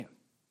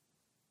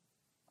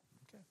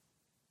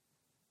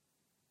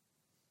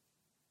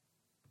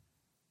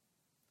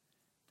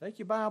Take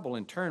your Bible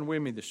and turn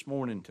with me this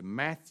morning to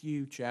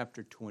Matthew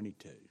chapter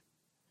 22.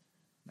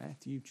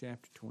 Matthew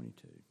chapter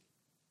 22.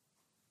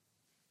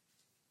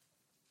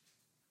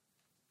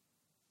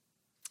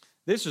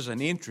 This is an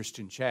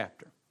interesting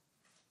chapter.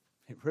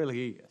 It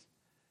really is.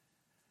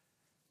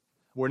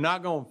 I'm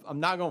not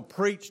going to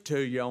preach to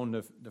you on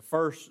the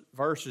first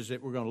verses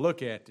that we're going to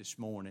look at this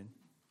morning.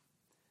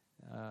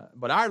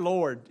 But our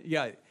Lord,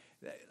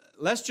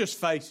 let's just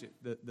face it,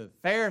 the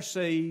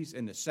Pharisees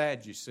and the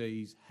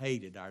Sadducees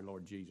hated our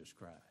Lord Jesus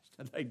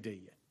Christ. They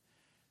did.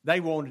 They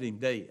wanted him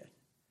dead.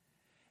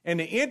 And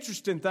the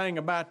interesting thing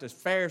about the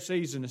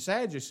Pharisees and the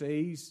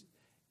Sadducees,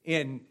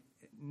 in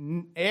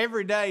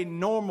everyday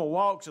normal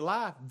walks of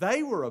life,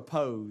 they were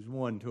opposed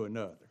one to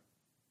another.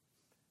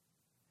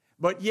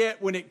 But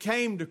yet when it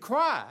came to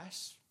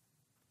Christ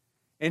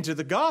and to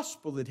the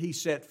gospel that he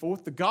set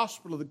forth, the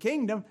gospel of the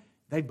kingdom,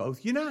 they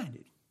both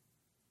united,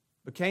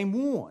 became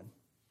one.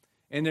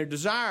 And their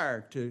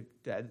desire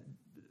the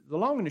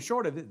long and the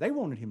short of it, they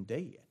wanted him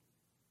dead.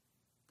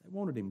 They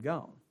wanted him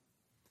gone.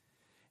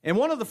 And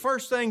one of the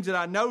first things that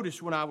I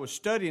noticed when I was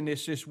studying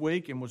this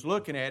week and was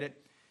looking at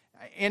it,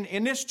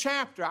 in this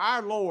chapter,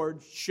 our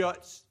Lord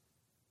shuts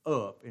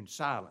up and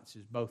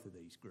silences both of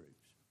these groups.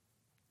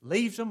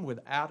 Leaves them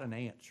without an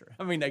answer.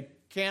 I mean, they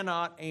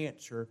cannot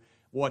answer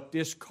what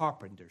this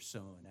carpenter's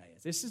son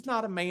has. This is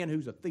not a man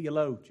who's a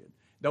theologian,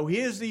 though he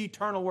is the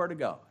eternal Word of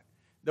God.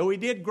 Though he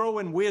did grow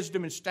in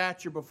wisdom and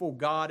stature before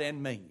God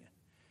and men.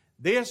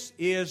 This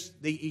is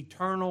the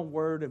eternal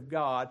Word of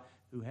God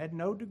who had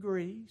no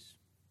degrees.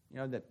 You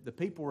know, that the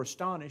people were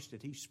astonished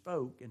that he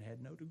spoke and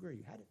had no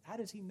degree. How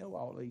does he know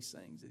all these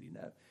things that he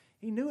knows?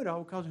 He knew it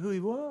all because of who he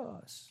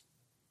was.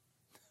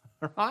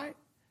 All right?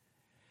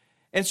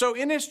 And so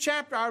in this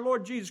chapter, our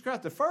Lord Jesus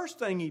Christ, the first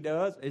thing he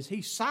does is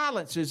he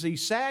silences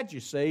these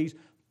Sadducees,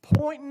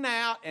 pointing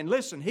out, and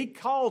listen, he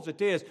calls it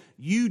this,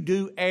 you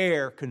do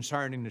err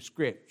concerning the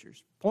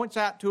Scriptures. Points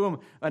out to them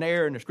an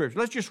error in the Scriptures.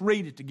 Let's just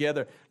read it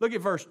together. Look at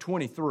verse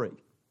 23,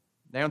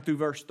 down through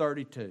verse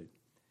 32. It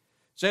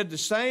said, the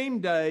same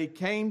day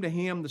came to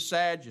him the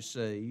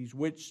Sadducees,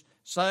 which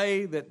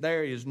say that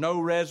there is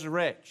no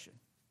resurrection,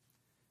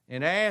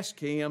 and asked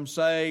him,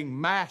 saying,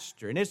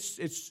 Master, and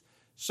it's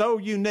so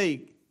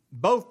unique,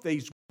 both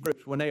these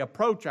groups, when they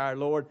approach our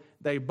Lord,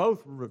 they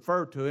both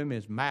refer to him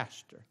as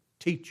Master,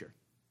 teacher,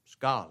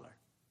 scholar.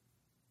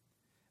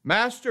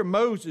 Master,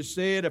 Moses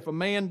said, if a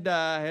man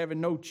die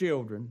having no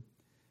children,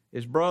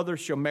 his brother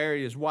shall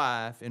marry his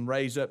wife and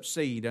raise up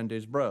seed unto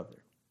his brother.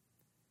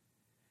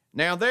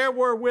 Now there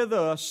were with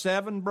us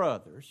 7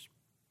 brothers,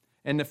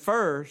 and the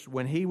first,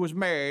 when he was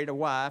married, a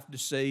wife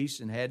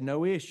deceased and had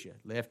no issue,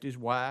 left his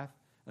wife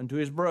unto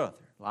his brother.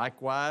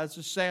 Likewise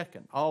the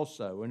second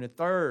also, and the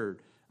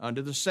third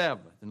unto the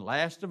 7th. And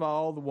last of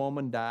all, the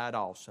woman died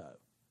also.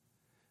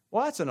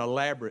 Well, that's an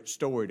elaborate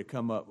story to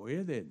come up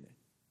with, isn't it?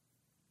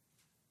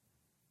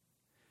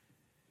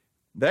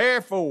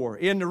 Therefore,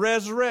 in the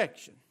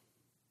resurrection.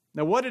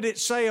 Now, what did it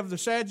say of the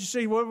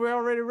Sadducees? What we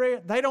already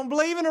read? They don't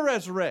believe in a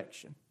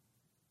resurrection.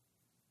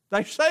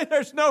 They say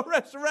there's no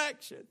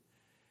resurrection.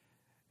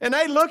 And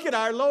they look at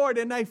our Lord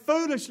and they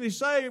foolishly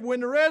say,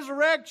 when the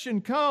resurrection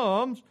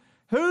comes,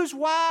 whose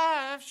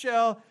wife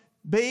shall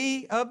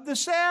be of the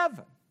 7?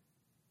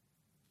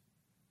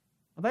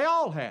 Well, they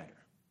all had her.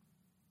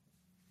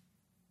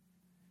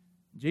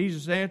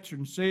 Jesus answered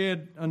and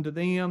said unto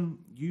them,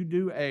 you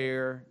do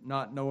err,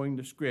 not knowing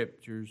the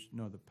Scriptures,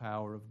 nor the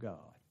power of God.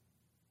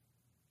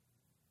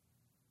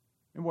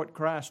 And what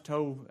Christ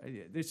told,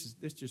 this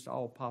just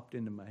all popped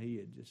into my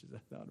head just as I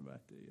thought about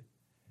this.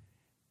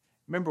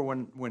 Remember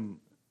when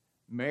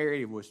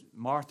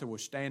Martha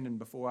was standing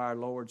before our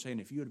Lord saying,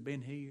 if you had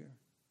been here,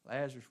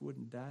 Lazarus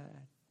wouldn't have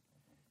died.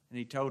 And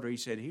he told her, he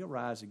said, he'll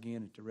rise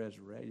again at the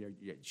resurrection.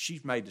 She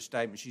made the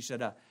statement, she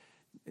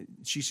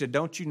said,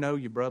 don't you know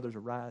your brothers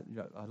will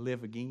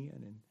live again?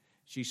 And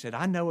she said,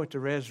 I know at the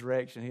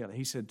resurrection.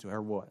 He said to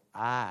her, what?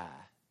 I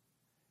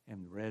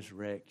am the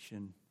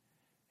resurrection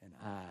and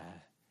I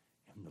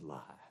am the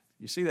life.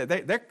 You see that?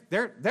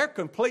 They're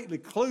completely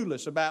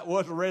clueless about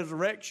what a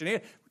resurrection is.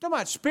 We're talking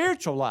about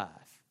spiritual life.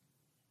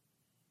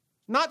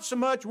 Not so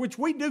much, which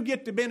we do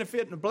get the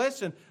benefit and the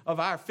blessing of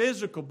our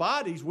physical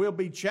bodies will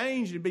be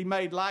changed and be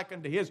made like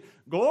unto his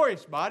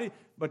glorious body.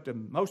 But the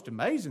most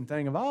amazing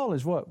thing of all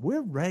is what?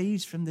 We're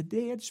raised from the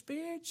dead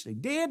spiritually.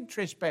 Dead,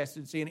 trespasses,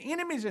 and sin.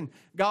 Enemies in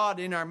God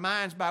in our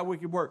minds by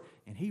wicked work.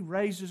 And he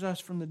raises us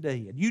from the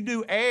dead. You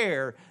do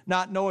err,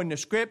 not knowing the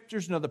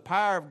Scriptures nor the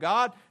power of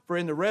God. For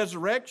in the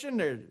resurrection,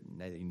 they're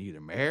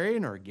neither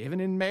married nor given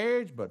in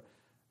marriage, but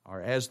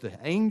are as the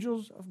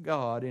angels of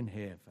God in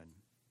heaven.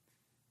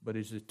 But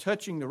as to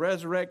touching the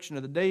resurrection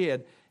of the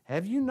dead,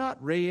 have you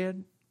not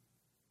read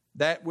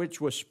that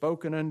which was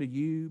spoken unto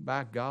you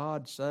by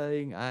God,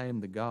 saying, I am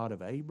the God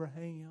of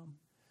Abraham,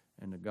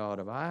 and the God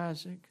of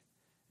Isaac,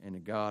 and the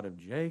God of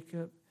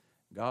Jacob?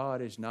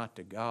 God is not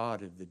the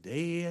God of the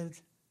dead.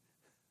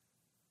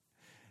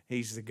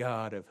 He's the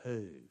God of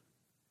who?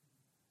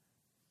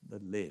 The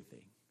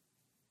living.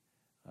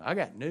 I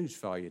got news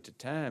for you. At the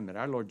time that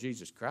our Lord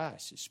Jesus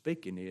Christ is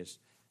speaking this,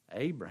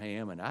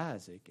 Abraham and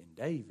Isaac and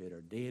David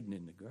are dead and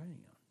in the ground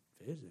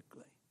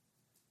physically.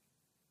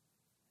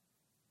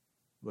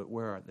 But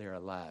they're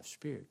alive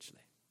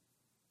spiritually.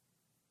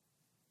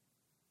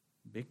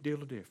 Big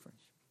deal of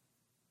difference.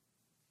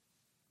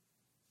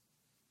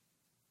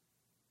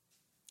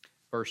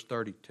 Verse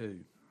 32.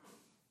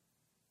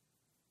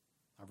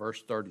 Or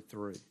verse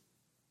 33.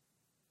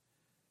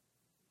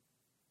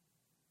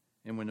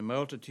 And when the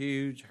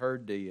multitudes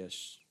heard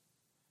this,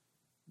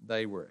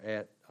 they were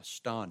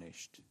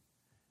astonished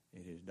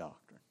at his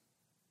doctrine.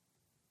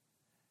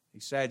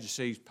 These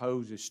Sadducees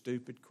pose a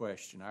stupid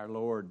question. Our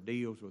Lord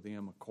deals with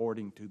them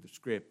according to the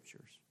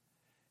Scriptures.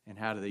 And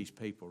how do these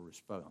people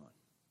respond?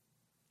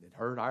 That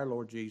heard our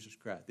Lord Jesus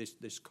Christ,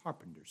 this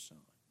carpenter's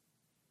son,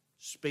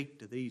 speak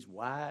to these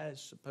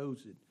wise,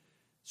 supposed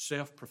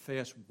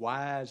self-professed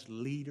wise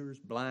leaders,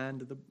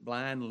 blind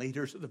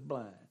leaders of the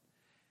blind.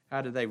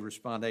 How did they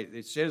respond?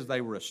 It says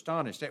they were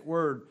astonished. That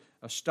word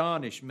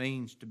astonished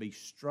means to be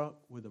struck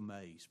with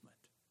amazement.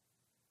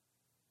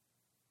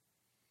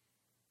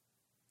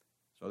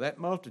 So that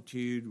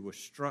multitude was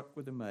struck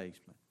with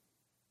amazement.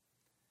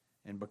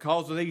 And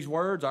because of these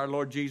words, our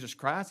Lord Jesus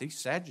Christ, these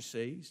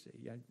Sadducees,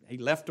 He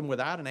left them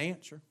without an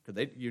answer.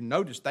 Because you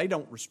notice they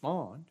don't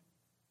respond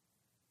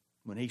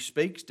when He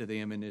speaks to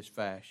them in this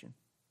fashion.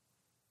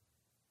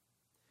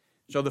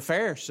 So the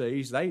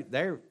Pharisees,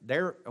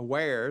 they're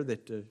aware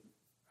that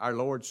our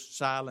Lord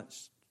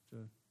silenced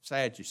the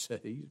Sadducees.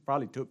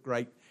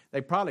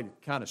 They probably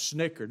kind of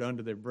snickered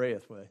under their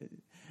breath. Well,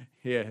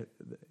 yeah,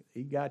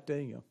 He got to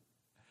them.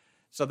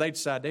 So they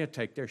decide they'll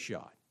take their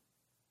shot.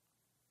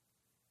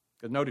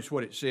 Because notice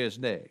what it says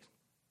next.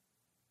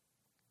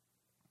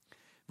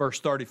 Verse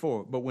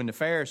 34, but when the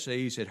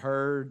Pharisees had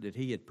heard that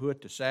He had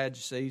put the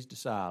Sadducees to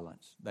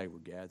silence, they were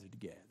gathered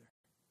together,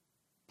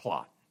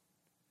 plotting.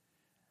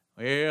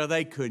 Well,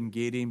 they couldn't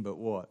get Him, but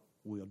what?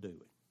 We'll do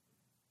it.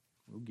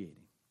 We'll get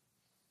Him.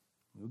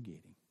 We'll get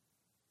Him.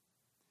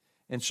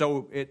 And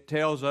so it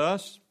tells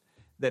us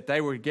that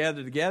they were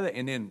gathered together,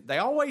 and then they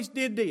always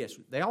did this.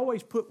 They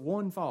always put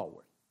one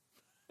forward.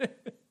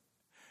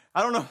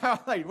 I don't know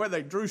whether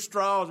they drew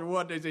straws or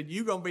what. They said,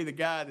 you're going to be the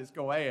guy that's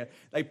going to have.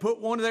 They put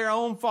one of their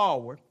own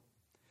forward.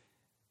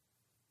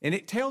 And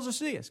it tells us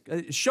this.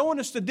 It's showing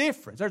us the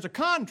difference. There's a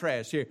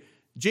contrast here.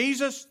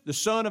 Jesus, the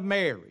son of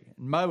Mary,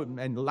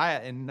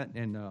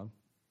 and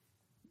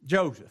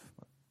Joseph,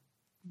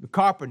 the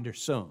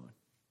carpenter's son.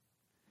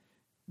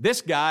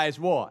 This guy is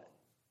what?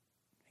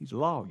 He's a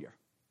lawyer.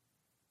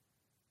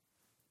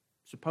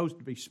 Supposed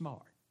to be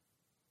smart.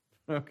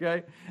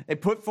 Okay? They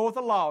put forth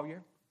a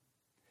lawyer.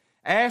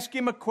 Ask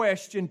him a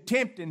question,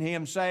 tempting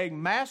him,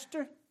 saying,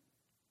 Master,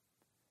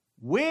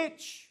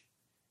 which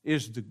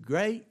is the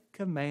great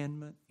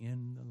commandment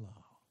in the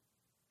law?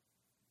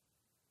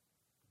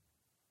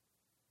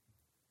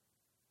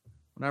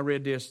 When I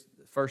read this,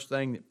 the first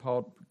thing that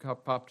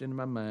popped into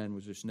my mind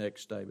was this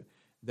next statement.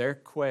 Their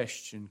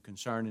question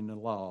concerning the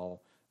law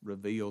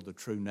revealed the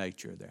true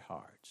nature of their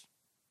hearts.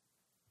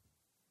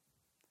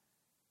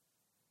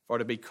 For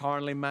to be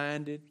carnally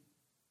minded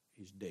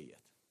is death.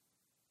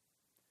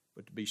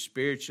 But to be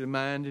spiritually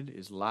minded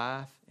is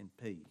life and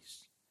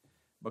peace.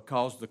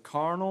 Because the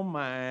carnal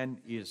mind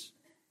is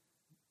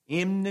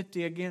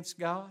enmity against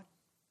God.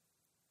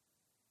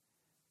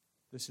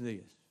 Listen to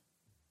this.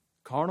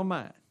 Carnal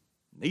mind.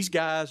 These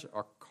guys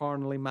are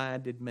carnally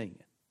minded men.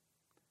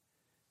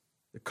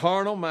 The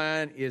carnal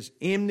mind is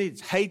enmity,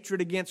 it's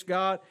hatred against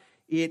God.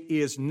 It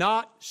is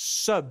not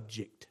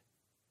subject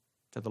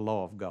to the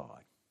law of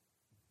God.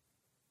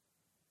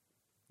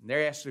 And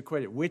they're asked the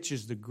question, which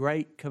is the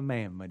great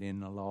commandment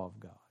in the law of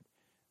God?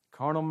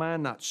 Carnal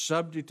mind, not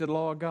subject to the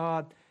law of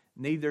God,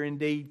 neither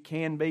indeed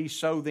can be.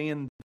 So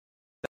then,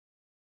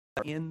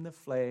 in the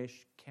flesh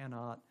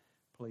cannot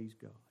please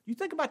God. You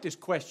think about this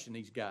question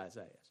these guys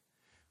ask.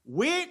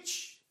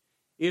 Which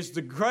is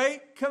the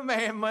great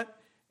commandment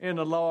in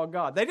the law of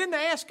God? They didn't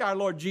ask our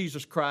Lord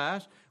Jesus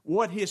Christ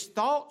what His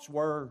thoughts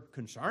were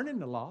concerning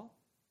the law,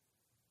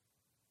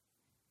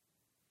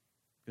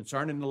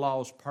 concerning the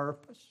law's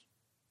purpose.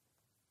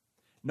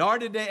 Nor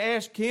did they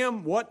ask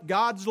Him what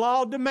God's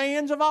law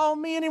demands of all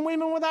men and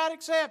women without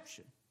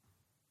exception.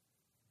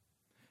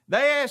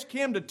 They asked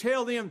Him to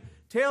tell them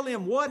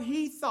what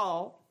He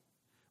thought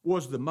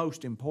was the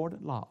most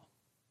important law.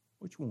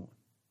 Which one?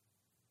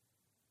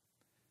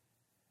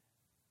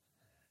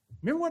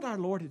 Remember what our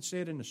Lord had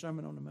said in the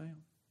Sermon on the Mount?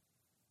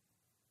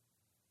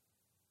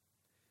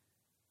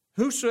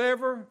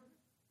 Whosoever,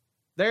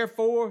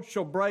 therefore,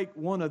 shall break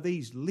one of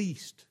these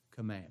least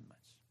commandments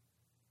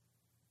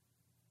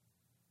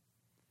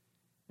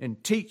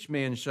and teach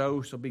men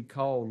so shall be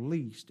called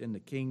least in the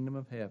kingdom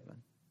of heaven.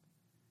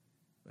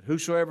 But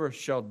whosoever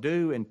shall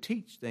do and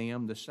teach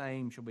them, the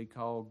same shall be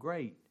called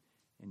great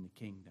in the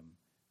kingdom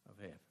of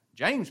heaven.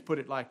 James put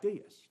it like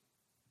this.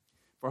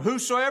 For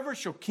whosoever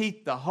shall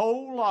keep the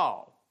whole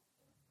law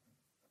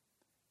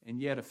and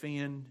yet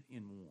offend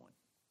in one.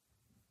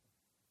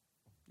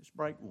 Just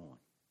break one.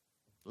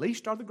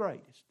 Least are the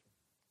greatest.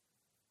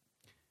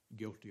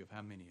 Guilty of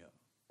how many of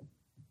them?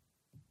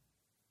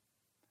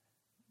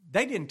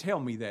 They didn't tell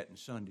me that in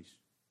Sunday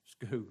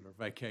school or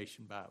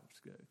vacation Bible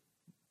school.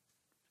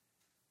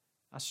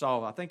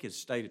 I think it's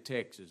the state of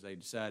Texas, they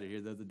decided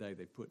here the other day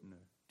they're putting the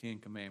Ten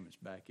Commandments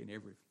back in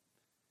every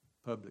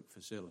public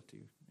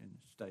facility in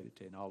the state of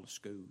Texas, all the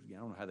schools. I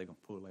don't know how they're going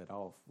to pull that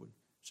off with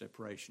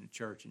separation of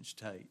church and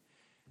state.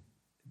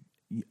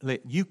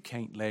 You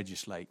can't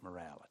legislate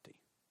morality.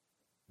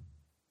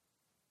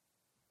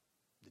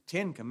 The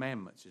Ten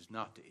Commandments is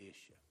not the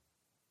issue.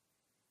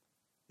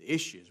 The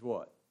issue is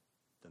what?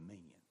 The men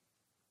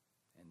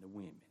and the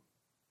women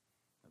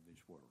of this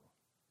world.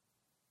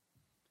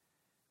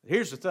 But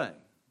here's the thing.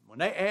 When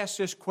they asked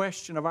this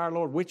question of our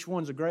Lord, which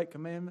one's a great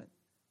commandment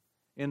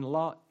in the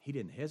law, He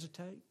didn't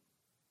hesitate.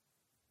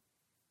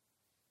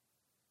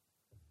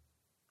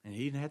 And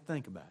He didn't have to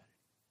think about it.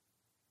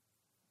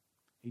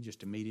 He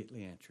just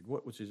immediately answered.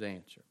 What was His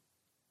answer?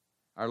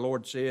 Our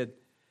Lord said,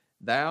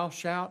 "Thou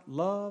shalt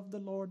love the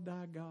Lord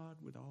thy God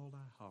with all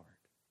thy heart,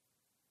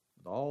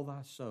 with all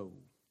thy soul,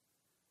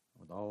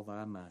 with all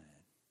thy mind.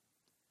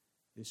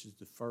 This is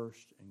the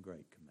first and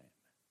great commandment.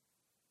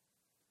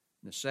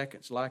 And the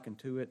second's like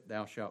unto it,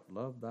 thou shalt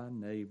love thy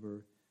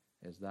neighbor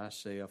as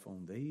thyself.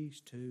 On these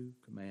two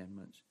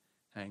commandments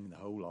hang the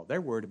whole law."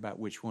 They're worried about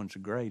which one's the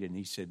great, and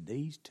He said,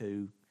 these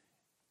two,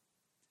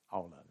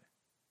 all of it.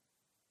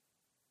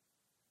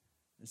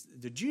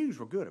 The Jews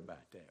were good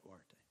about that,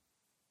 weren't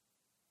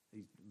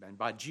they? And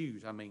by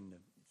Jews, I mean the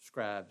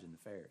scribes and the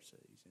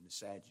Pharisees and the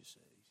Sadducees.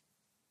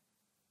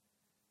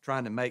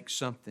 Trying to make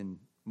something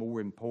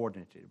more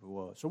important than it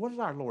was. So what does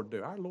our Lord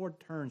do? Our Lord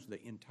turns the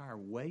entire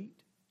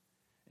weight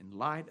and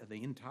light of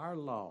the entire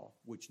law,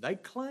 which they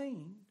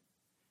claimed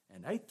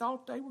and they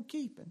thought they were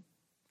keeping,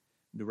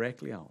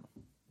 directly on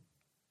them.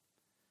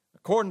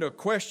 According to a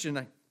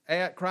question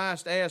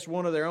Christ asked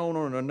one of their own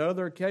on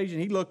another occasion,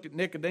 He looked at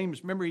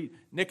Nicodemus. Remember,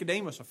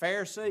 Nicodemus, a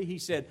Pharisee, he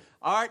said,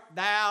 "Art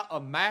thou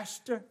a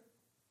master?"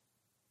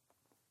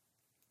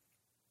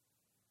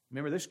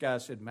 Remember, this guy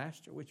said,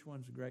 "Master, which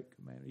one's the great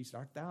commandment?" He said,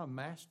 "Art thou a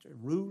master,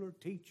 ruler,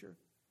 teacher?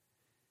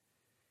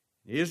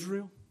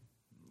 Israel,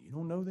 you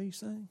don't know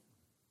these things?"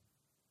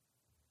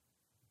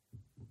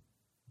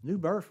 New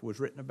birth was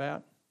written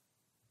about.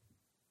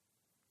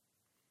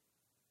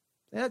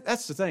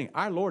 That's the thing.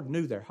 Our Lord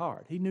knew their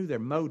heart. He knew their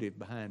motive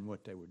behind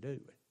what they were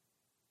doing.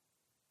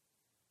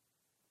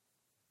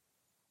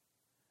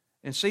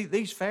 And see,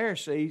 these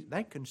Pharisees,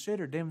 they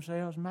considered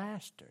themselves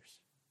masters.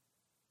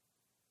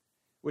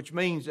 Which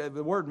means,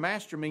 the word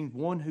master means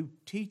one who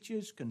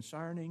teaches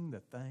concerning the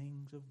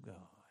things of God.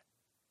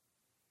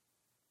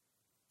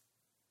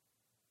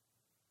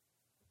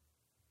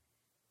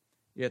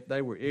 Yet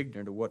they were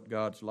ignorant of what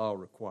God's law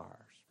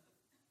requires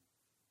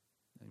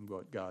and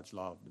what God's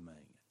law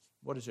demands.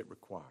 What does it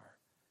require?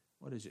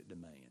 What does it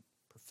demand?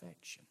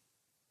 Perfection.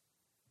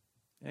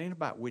 It ain't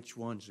about which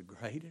one's the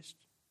greatest.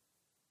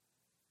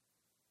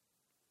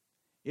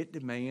 It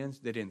demands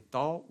that in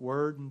thought,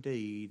 word, and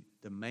deed,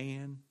 the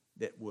man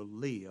that will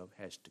live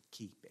has to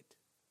keep it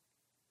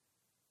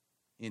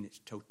in its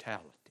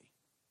totality.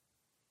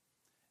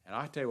 And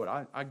I tell you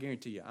what, I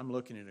guarantee you, I'm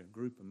looking at a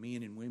group of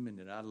men and women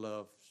that I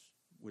love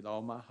with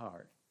all my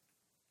heart.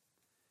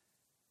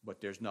 But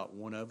there's not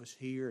one of us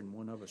here and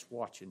one of us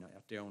watching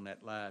out there on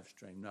that live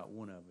stream. Not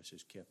one of us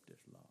has kept this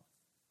law.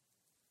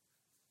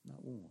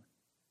 Not one.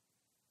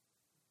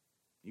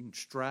 You can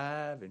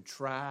strive and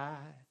try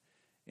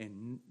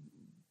and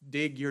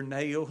dig your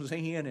nails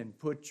in and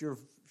put your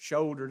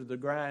shoulder to the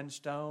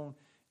grindstone.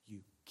 You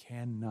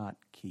cannot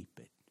keep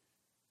it.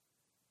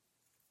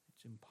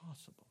 It's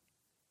impossible.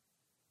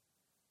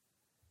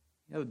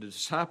 You know, the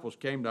disciples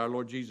came to our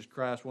Lord Jesus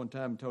Christ one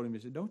time and told Him, they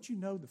said, "Don't you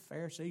know the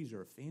Pharisees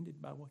are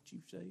offended by what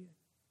you've said?"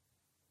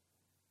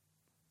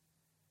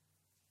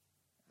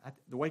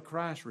 The way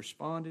Christ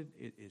responded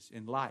is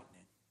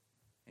enlightening.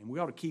 And we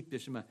ought to keep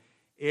this in mind.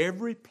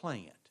 Every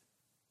plant,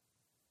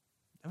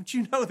 don't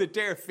you know that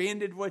they're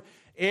offended with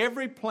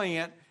every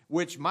plant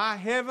which my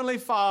heavenly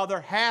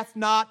Father hath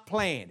not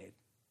planted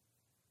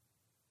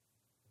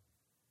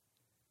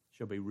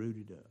shall be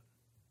rooted up.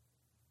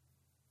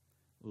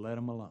 Let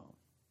them alone.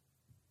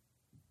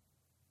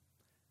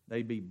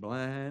 They be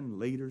blind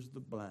leaders of the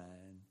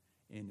blind,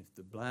 and if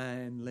the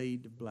blind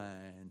lead the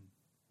blind,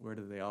 where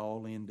do they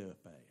all end up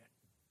at?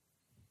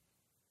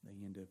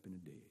 They end up in a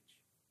ditch.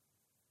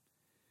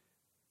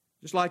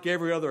 Just like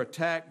every other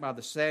attack by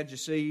the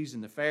Sadducees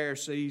and the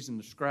Pharisees and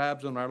the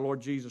scribes on our Lord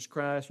Jesus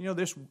Christ, you know,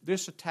 this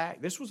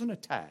was an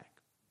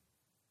attack.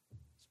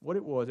 What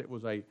it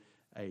was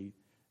a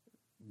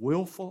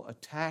willful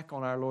attack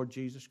on our Lord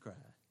Jesus Christ.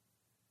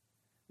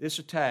 This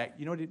attack,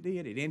 you know what it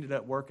did? It ended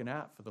up working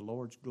out for the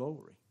Lord's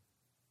glory.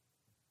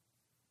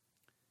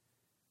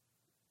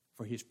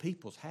 For His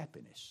people's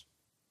happiness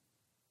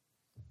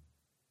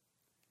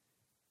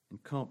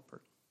and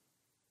comfort,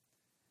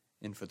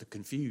 and for the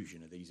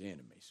confusion of these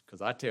enemies.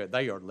 Because I tell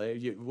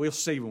you, we'll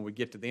see when we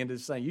get to the end of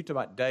this thing. You talk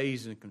about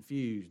dazed and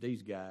confused.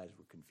 These guys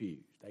were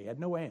confused. They had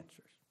no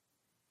answers.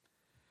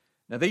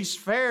 Now, these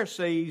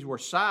Pharisees were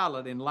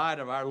silent in light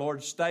of our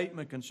Lord's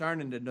statement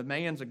concerning the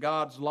demands of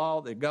God's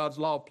law that God's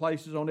law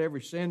places on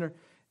every sinner.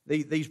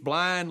 These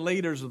blind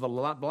leaders of the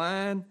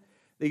blind,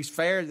 these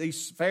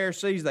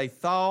Pharisees, they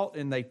thought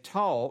and they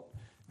taught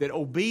that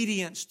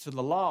obedience to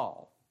the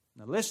law,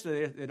 now listen to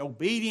this, that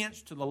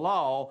obedience to the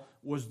law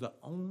was the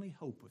only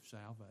hope of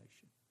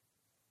salvation.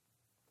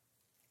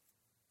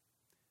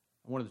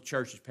 One of the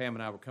churches, Pam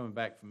and I were coming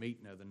back from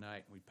meeting the other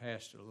night, and we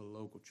passed a little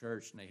local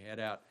church, and they had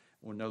out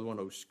another one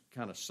of those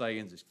kind of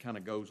sayings that kind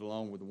of goes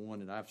along with the one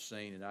that I've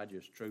seen, and I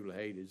just truly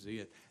hate is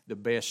this: the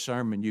best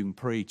sermon you can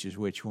preach is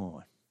which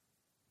one?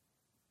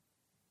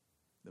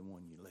 The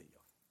one you live.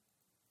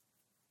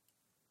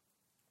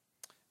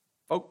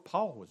 Folks,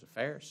 Paul was a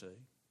Pharisee.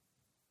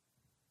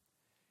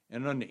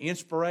 And under the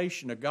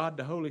inspiration of God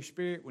the Holy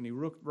Spirit, when he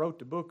wrote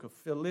the book of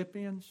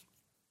Philippians,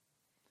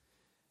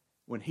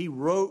 when he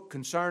wrote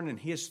concerning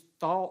his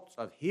thoughts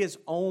of his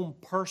own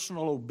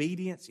personal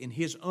obedience in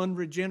his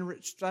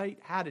unregenerate state,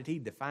 how did he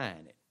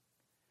define it?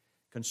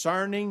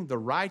 Concerning the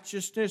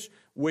righteousness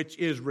which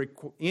is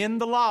in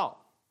the law.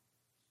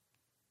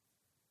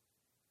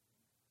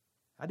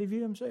 How did he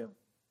view himself?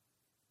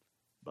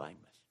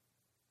 Blameless.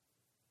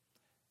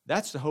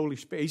 That's the Holy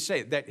Spirit. He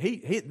said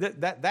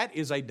that that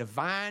is a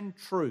divine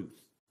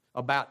truth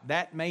about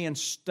that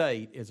man's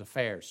state as a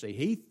Pharisee.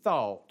 He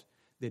thought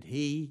that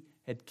he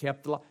had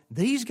kept the law.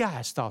 These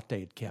guys thought they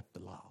had kept the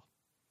law.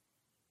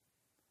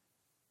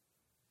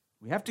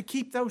 We have to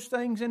keep those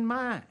things in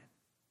mind.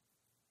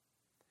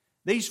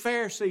 These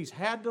Pharisees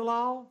had the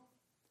law.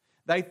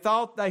 They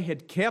thought they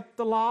had kept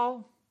the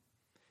law.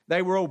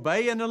 They were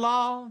obeying the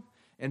law.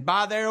 And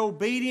by their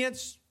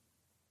obedience,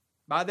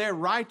 by their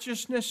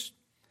righteousness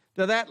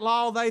to that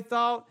law, they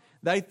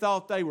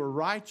thought they were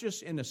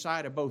righteous in the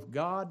sight of both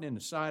God and in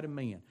the sight of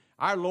men.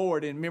 Our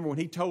Lord, and remember when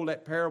He told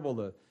that parable,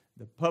 the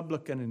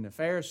publican and the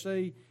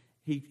Pharisee,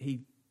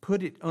 he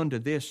put it under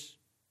this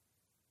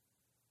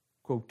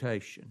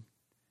quotation.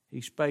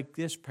 He spake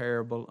this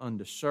parable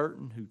unto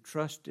certain who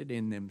trusted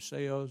in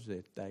themselves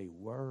that they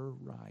were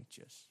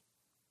righteous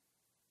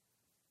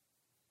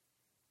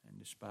and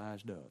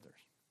despised others.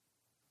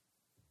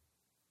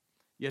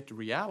 Yet the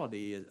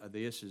reality of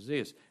this is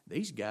this.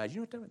 These guys, you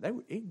know what they were? They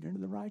were ignorant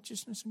of the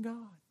righteousness of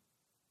God.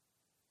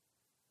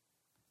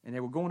 And they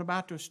were going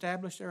about to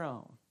establish their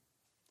own.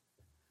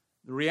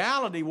 The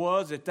reality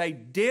was that they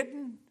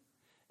didn't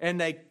and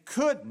they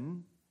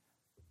couldn't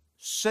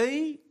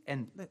see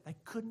and they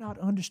could not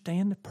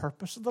understand the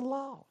purpose of the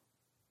law.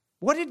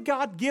 What did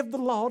God give the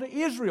law to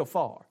Israel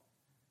for?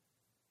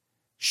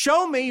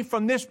 Show me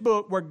from this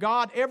book where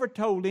God ever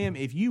told them,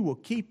 if you will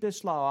keep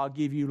this law, I'll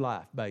give you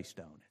life based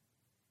on it.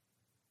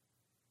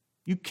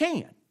 You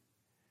can't.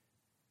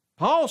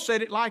 Paul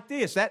said it like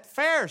this, that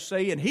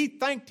Pharisee, and he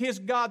thanked his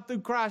God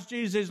through Christ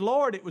Jesus his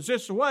Lord, it was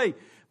this way.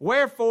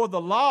 Wherefore the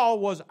law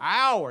was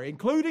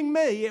including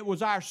me, it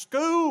was our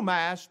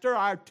schoolmaster,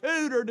 our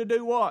tutor to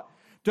do what?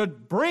 To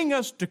bring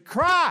us to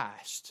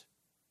Christ.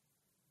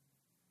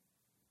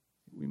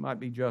 We might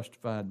be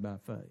justified by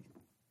faith.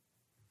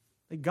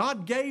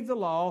 God gave the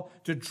law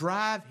to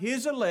drive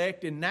His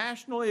elect in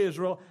national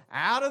Israel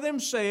out of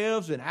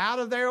themselves and out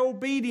of their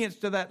obedience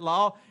to that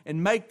law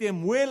and make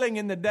them willing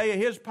in the day of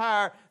His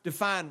power to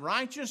find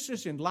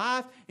righteousness in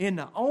life in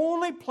the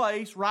only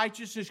place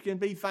righteousness can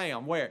be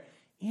found. Where?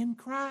 In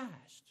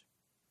Christ.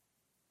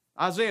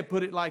 Isaiah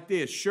put it like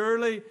this,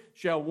 surely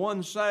shall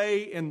one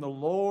say, in the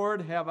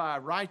Lord have I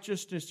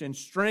righteousness and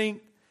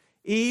strength,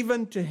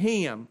 even to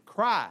Him,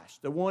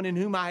 Christ, the one in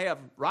whom I have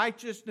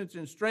righteousness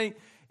and strength,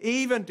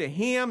 even to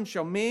Him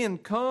shall men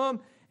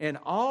come, and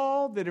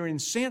all that are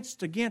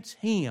incensed against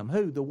Him.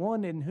 Who? The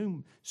one in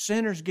whom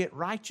sinners get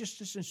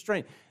righteousness and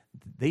strength.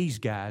 These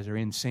guys are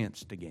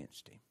incensed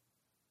against Him.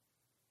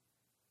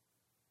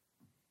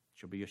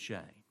 Shall be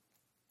ashamed.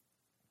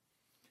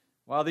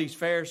 While these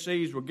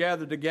Pharisees were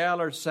gathered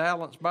together,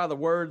 silenced by the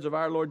words of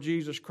our Lord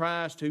Jesus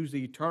Christ, who's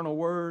the eternal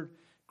Word,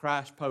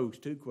 Christ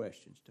posed two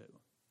questions to them.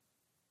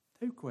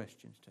 Two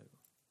questions to them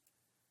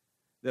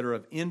that are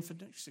of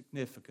infinite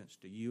significance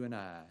to you and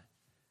I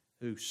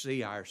who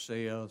see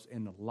ourselves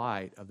in the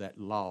light of that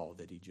law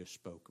that He just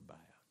spoke about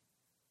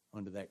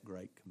under that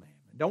great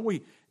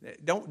commandment.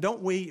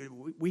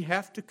 We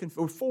have to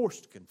we're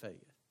forced to confess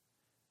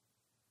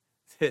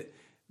that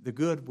the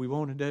good we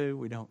want to do,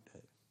 we don't do.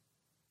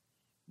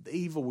 The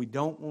evil we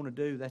don't want to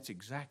do, that's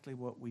exactly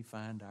what we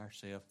find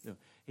ourselves doing.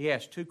 He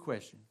asked two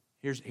questions.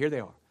 Here they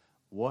are.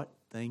 What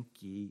think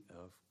ye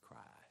of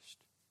Christ?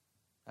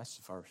 That's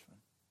the first one.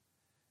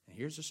 And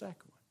here's the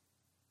second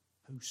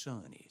one. Whose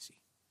son is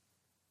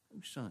He?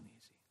 Whose son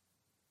is He?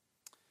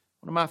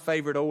 One of my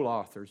favorite old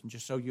authors, and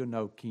just so you'll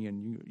know,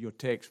 Ken, you'll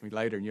text me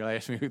later and you'll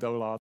ask me who the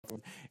old author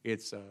was.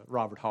 It's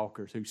Robert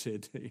Hawkers who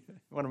said,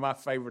 one of my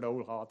favorite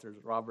old authors,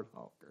 Robert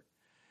Hawker.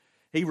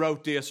 He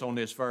wrote this on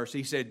this verse.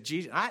 He said,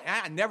 Jesus,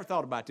 I never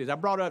thought about this. I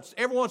brought it up,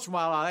 every once in a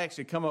while I'll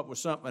actually come up with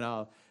something and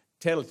I'll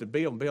tell it to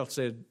Bill, and Bill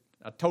said,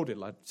 I told it,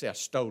 like, say I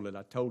stole it.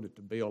 I told it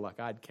to Bill like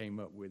I'd came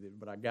up with it,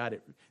 but I got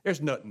it.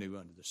 There's nothing new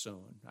under the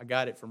sun. I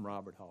got it from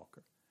Robert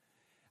Hawker.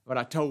 But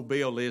I told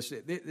Bill this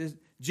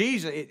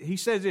Jesus, he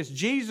says this,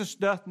 Jesus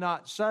doth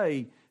not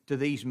say to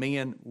these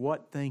men,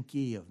 what think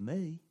ye of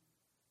me?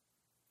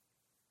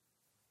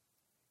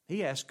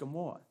 He asked them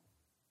what?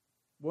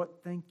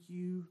 What think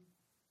you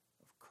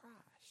of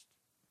Christ?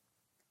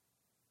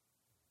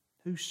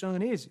 Whose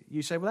son is it?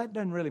 You say, well, that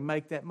doesn't really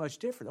make that much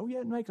difference. Oh, yeah,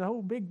 it makes a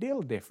whole big deal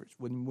of difference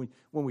when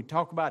we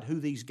talk about who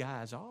these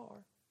guys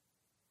are.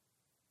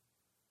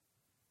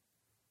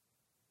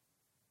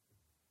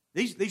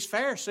 These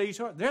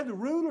Pharisees, they're the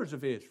rulers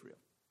of Israel.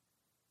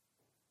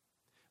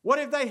 What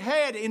have they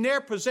had in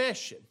their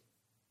possession?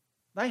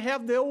 They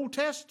have the Old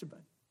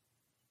Testament.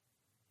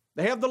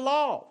 They have the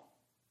law.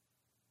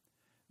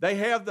 They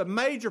have the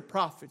major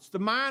prophets, the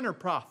minor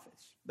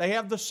prophets. They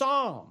have the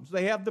Psalms.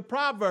 They have the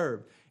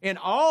Proverbs. And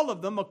all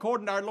of them,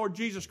 according to our Lord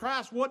Jesus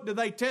Christ, what do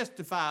they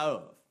testify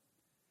of?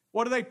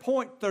 What do they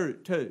point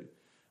to?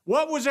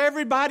 What was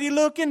everybody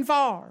looking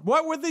for?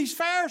 What were these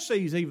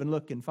Pharisees even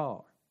looking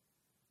for?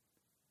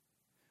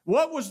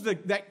 What was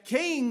that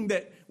king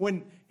that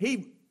when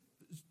he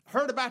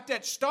heard about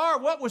that star,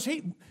 what was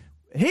he?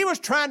 He was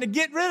trying to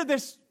get rid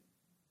of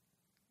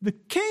the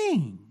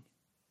king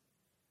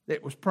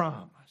that was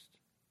promised.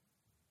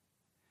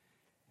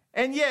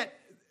 And yet,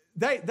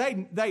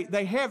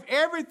 they have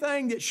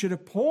everything that should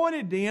have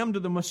pointed them to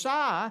the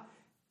Messiah.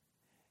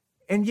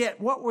 And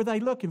yet, what were they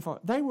looking for?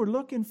 They were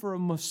looking for a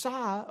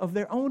Messiah of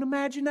their own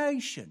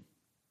imagination,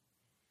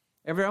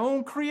 of their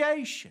own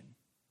creation.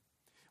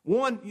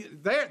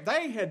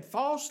 They had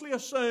falsely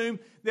assumed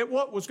that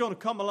what was going to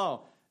come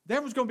along,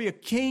 there was going to be a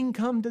king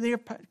come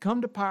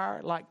to power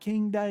like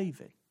King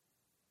David.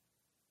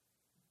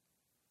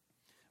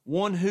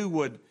 One who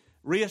would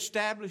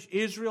reestablish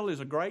Israel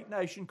as a great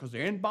nation because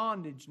they're in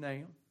bondage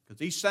now. Because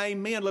these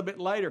same men, a little bit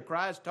later,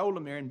 Christ told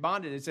them they're in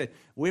bondage. They said,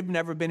 we've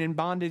never been in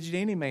bondage to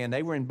any man.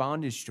 They were in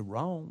bondage to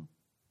Rome.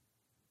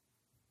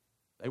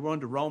 They were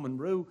under Roman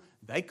rule.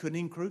 They couldn't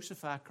even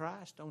crucify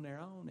Christ on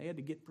their own. They had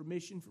to get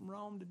permission from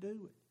Rome to do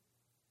it.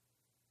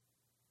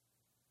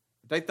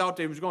 They thought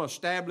they was going to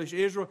establish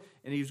Israel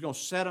and he was going to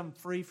set them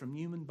free from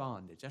human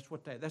bondage.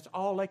 That's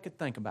all they could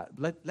think about.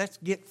 Let's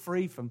get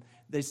free from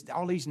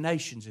all these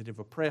nations that have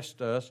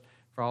oppressed us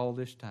for all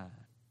this time.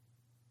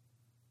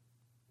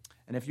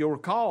 And if you'll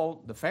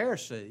recall,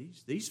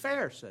 these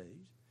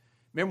Pharisees,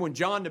 remember when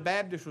John the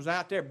Baptist was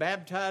out there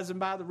baptizing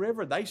by the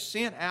river? They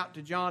sent out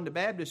to John the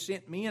Baptist,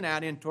 sent men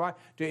out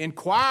to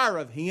inquire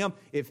of him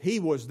if he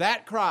was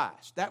that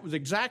Christ. That was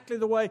exactly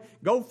the way.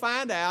 Go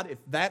find out if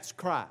that's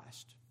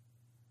Christ.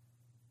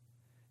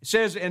 It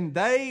says, and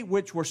they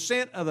which were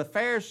sent of the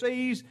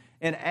Pharisees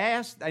and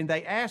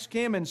they asked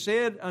him and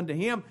said unto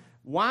him,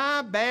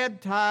 why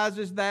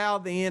baptizest thou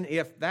then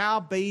if thou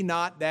be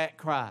not that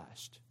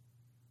Christ?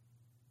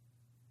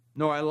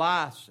 Nor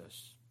Elijah,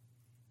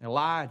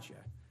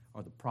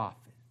 or the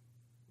prophet.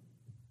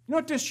 You know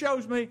what this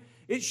shows me?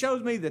 It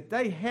shows me that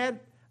they had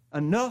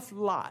enough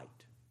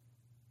light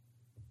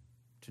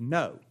to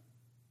know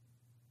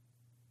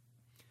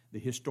the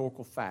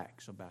historical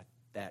facts about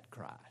that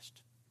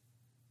Christ.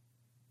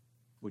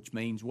 Which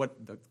means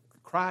what the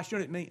Christ, you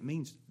know what it means? It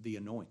means the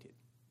anointed.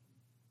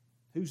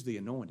 Who's the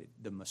anointed?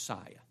 The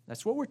Messiah.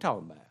 That's what we're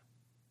talking about.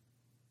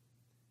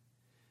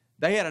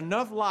 They had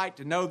enough light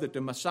to know that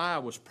the Messiah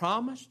was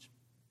promised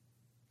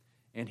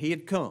and he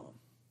had come.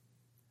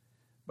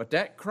 But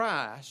that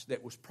Christ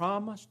that was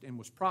promised and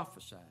was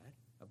prophesied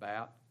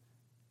about,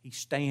 he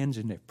stands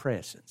in their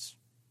presence.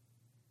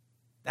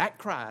 That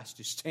Christ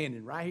is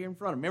standing right here in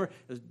front of them.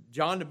 Remember,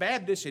 John the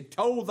Baptist had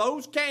told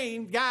those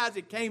guys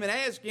that came and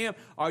asked him,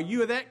 are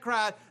you that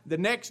Christ? The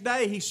next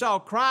day he saw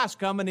Christ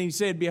coming and he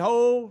said,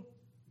 behold,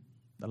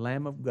 the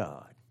Lamb of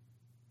God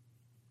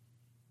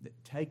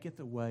that taketh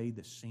away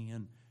the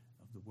sin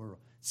of the world.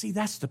 See,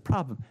 that's the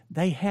problem.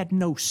 They had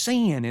no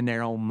sin in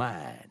their own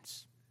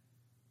minds.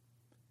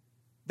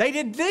 They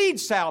didn't need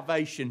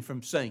salvation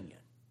from sin.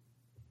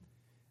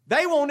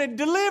 They wanted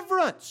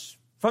deliverance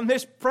from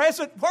this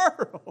present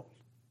world.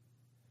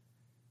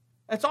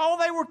 That's all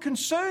they were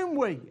consumed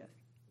with.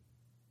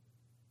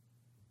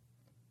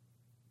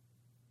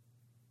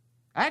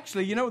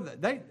 Actually, you know,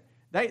 they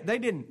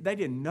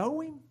didn't know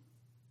him.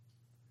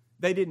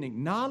 They didn't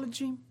acknowledge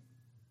him.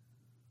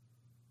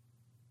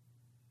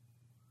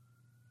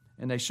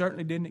 And they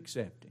certainly didn't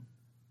accept him.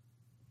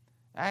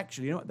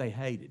 Actually, you know what? They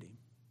hated him.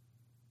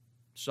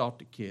 Sought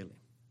to kill him.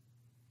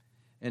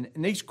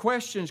 And these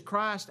questions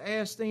Christ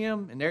asked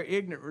them and their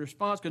ignorant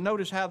response, because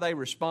notice how they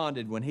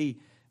responded when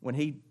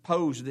he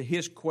posed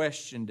his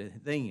question to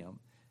them.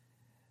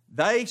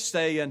 They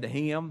say unto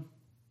him,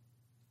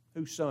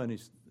 whose son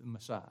is the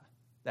Messiah?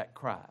 That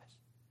Christ,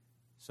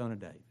 son of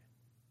David.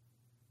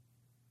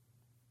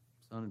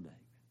 Son of David.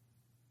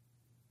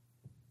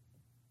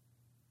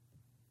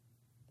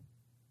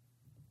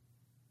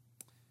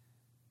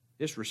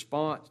 This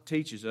response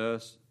teaches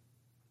us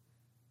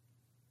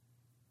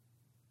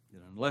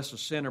that unless a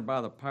sinner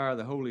by the power of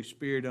the Holy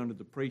Spirit under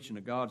the preaching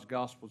of God's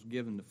gospel is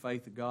given the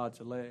faith of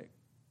God's elect,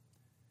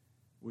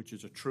 which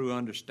is a true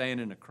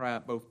understanding of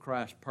Christ, both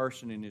Christ's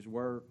person and his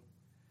work,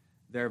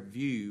 their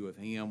view of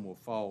him will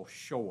fall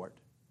short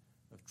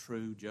of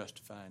true,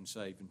 justifying,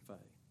 saving faith.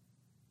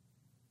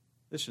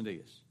 Listen to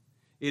this.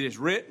 It is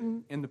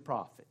written in the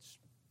prophets.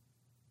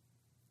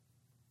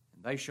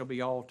 and they shall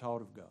be all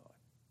taught of God.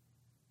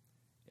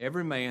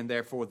 Every man,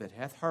 therefore, that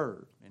hath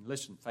heard, and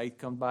listen, faith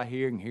comes by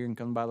hearing, hearing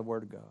comes by the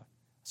word of God.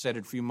 I said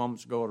it a few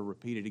moments ago, I'll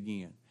repeat it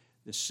again.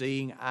 The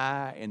seeing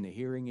eye and the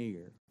hearing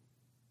ear,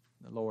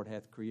 the Lord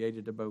hath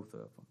created the both of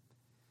them.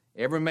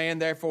 Every man,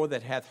 therefore,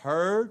 that hath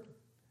heard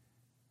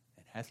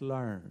and hath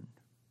learned,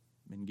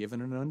 been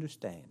given an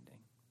understanding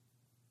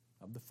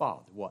of the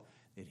Father. What?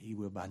 That he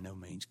will by no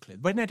means clear.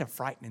 Wasn't that a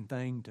frightening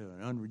thing to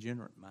an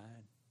unregenerate mind?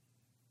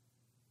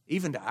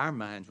 Even to our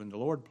minds, when the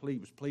Lord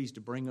was pleased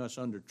to bring us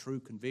under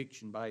true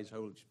conviction by His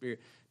Holy Spirit,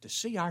 to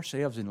see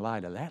ourselves in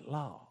light of that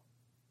law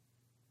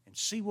and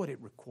see what it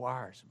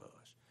requires of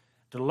us.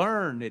 To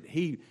learn that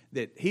He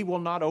will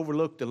not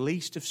overlook the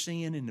least of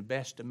sin and the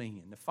best of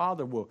men. The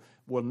Father will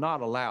not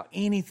allow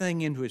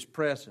anything into His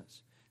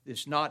presence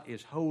that's not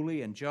as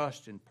holy and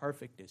just and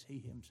perfect as He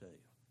Himself.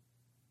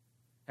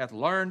 Hath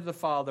learned the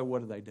Father,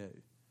 what do?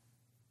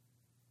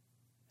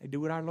 They do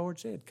what our Lord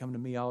said. Come to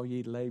me, all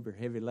ye labor,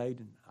 heavy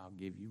laden, I'll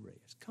give you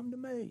rest. Come to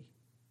me.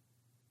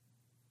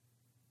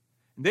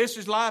 And this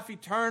is life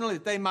eternal,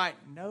 that they might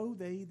know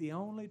Thee, the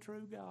only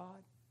true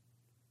God.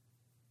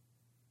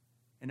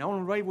 And the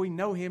only way we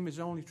know Him as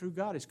the only true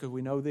God is because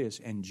we know this.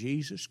 And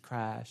Jesus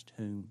Christ,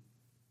 whom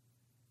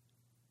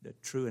the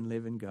true and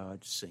living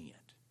God sent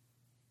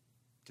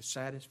to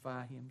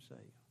satisfy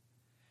Himself.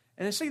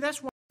 And see,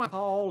 that's why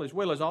Paul, as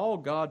well as all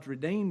God's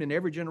redeemed in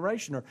every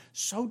generation, are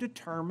so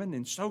determined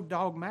and so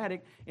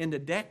dogmatic in the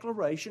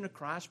declaration of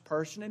Christ's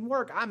person and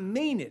work. I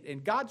mean it,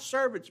 and God's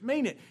servants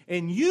mean it,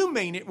 and you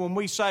mean it when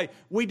we say,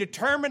 we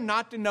determine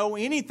not to know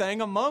anything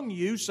among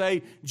you,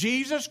 say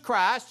Jesus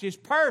Christ, His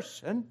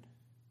person,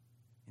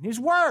 and His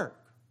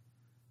work,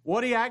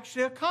 what He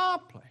actually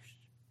accomplished.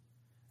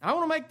 I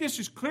want to make this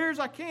as clear as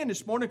I can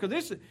this morning,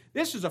 because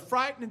this is a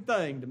frightening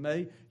thing to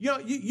me. You know,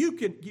 you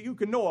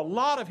can know a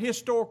lot of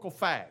historical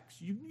facts.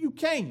 You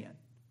can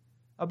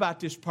about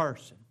this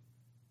person,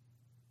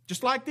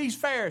 just like these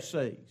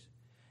Pharisees,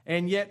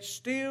 and yet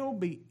still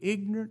be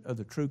ignorant of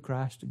the true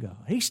Christ of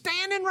God. He's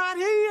standing right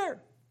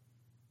here.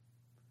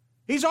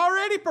 He's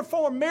already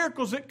performed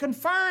miracles that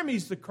confirm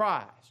He's the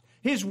Christ.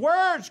 His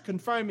words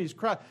confirm He's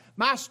Christ.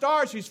 My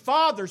stars, His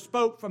Father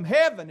spoke from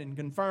heaven and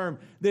confirmed,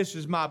 this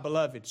is my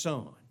beloved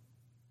Son.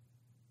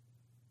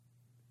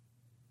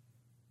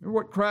 Remember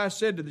what Christ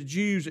said to the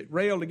Jews that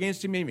railed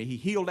against Him? He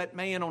healed that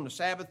man on the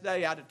Sabbath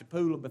day out at the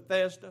pool of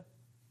Bethesda.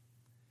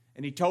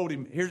 And He told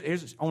him,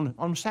 here's on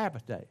the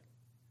Sabbath day.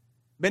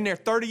 Been there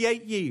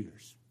 38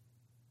 years.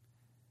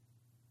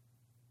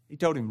 He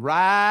told him,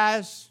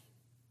 rise,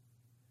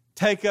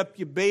 take up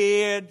your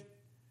bed,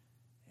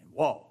 and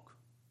walk.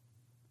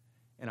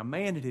 And a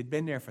man that had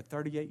been there for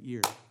 38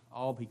 years,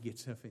 all he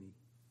gets up and he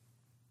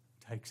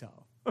takes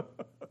off.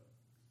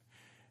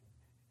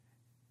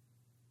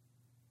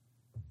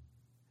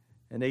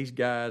 And these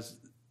guys,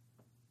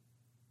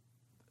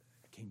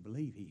 I can't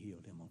believe He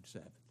healed him on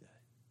Sabbath day.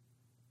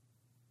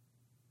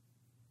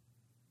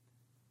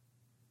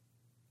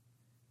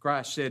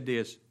 Christ said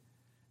this,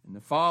 and the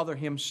Father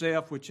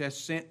Himself which hath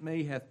sent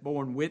me hath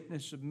borne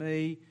witness of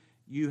me.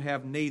 You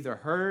have neither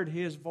heard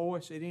His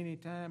voice at any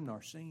time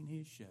nor seen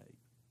His shape.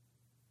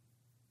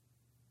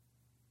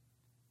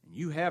 And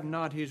you have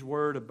not His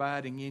word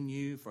abiding in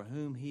you, for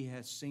whom He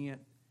hath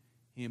sent,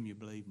 Him you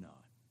believe not.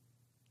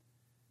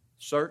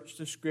 Search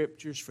the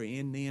Scriptures, for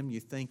in them you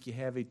think you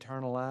have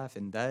eternal life,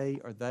 and they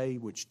are they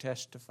which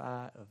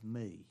testify of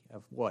me,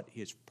 of what?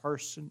 His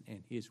person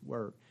and His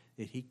work,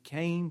 that He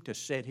came to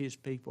set His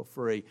people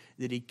free,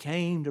 that He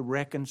came to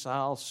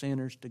reconcile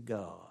sinners to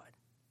God.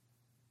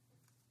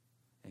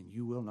 And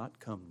you will not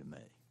come to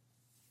me,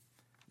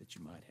 that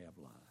you might have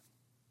life.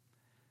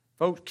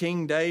 Folks,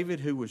 King David,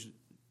 who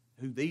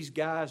these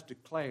guys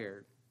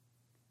declared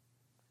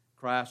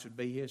Christ would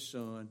be his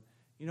son,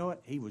 you know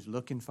what? He was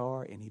looking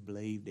for and he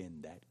believed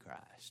in that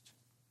Christ.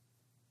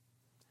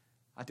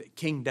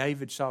 King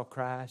David saw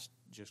Christ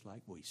just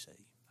like we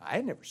see. I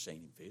had never seen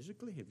Him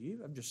physically, have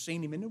you? I've just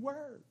seen Him in the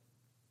Word.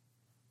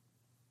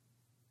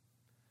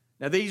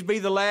 Now these be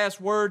the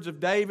last words of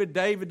David,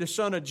 David the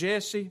son of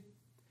Jesse,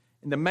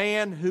 and the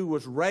man who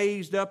was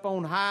raised up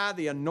on high,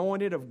 the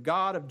anointed of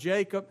God of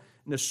Jacob,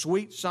 and the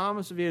sweet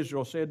psalmist of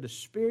Israel said, the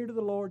Spirit of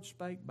the Lord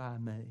spake by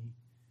me.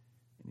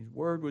 And His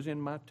word was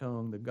in my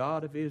tongue. The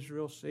God of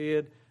Israel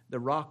said, the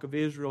rock of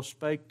Israel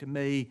spake to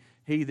me,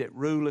 He that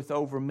ruleth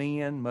over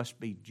men must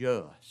be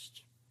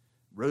just,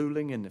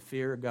 ruling in the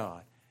fear of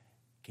God.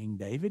 King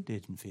David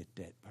didn't fit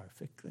that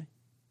perfectly.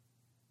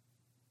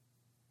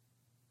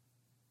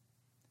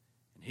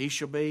 And He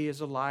shall be as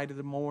the light of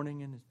the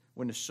morning, and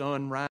when the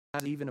sun rises,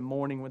 even a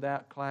morning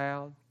without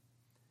cloud,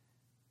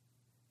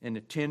 and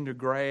the tender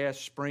grass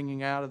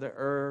springing out of the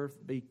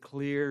earth be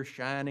clear,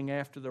 shining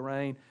after the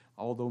rain,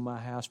 although my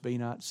house be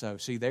not so.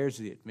 See, there's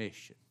the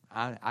admission.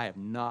 I have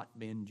not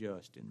been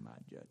just in my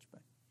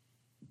judgment.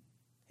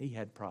 He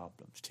had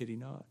problems, did he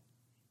not?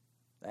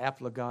 The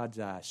apple of God's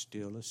eye,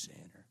 still a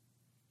sinner.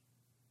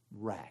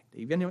 Racked,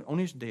 even on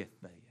his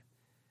deathbed.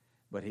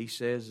 But he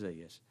says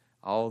this,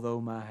 although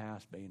my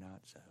house be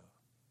not so,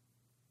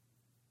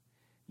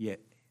 yet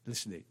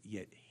listen to it,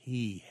 yet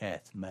He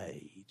hath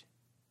made.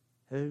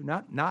 Who?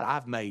 Not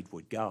I've made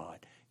with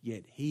God.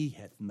 Yet He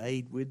hath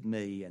made with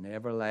me an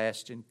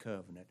everlasting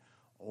covenant,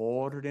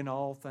 ordered in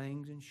all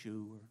things and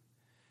sure.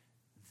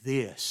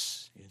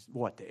 This is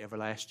what? The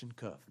everlasting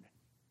covenant.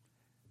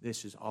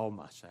 This is all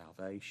my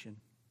salvation.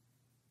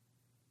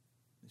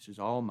 This is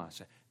all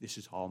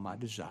my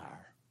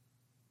desire.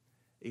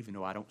 Even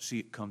though I don't see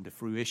it come to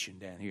fruition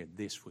down here,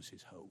 this was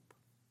His hope.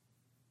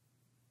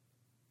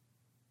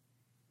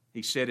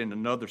 He said in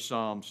another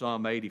psalm,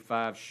 Psalm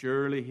 85,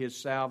 surely His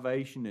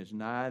salvation is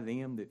nigh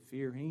them that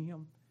fear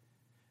Him,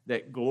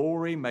 that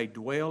glory may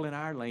dwell in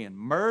our land.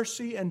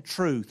 Mercy and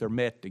truth are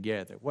met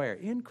together. Where?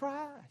 In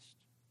Christ.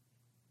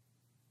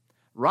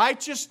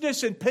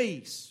 Righteousness and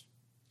peace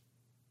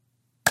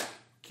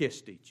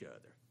kissed each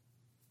other.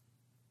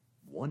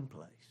 One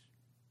place,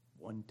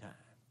 one time,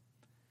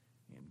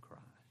 in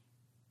Christ.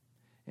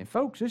 And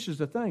folks, this is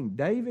the thing.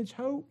 David's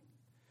hope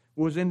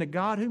was in the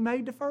God who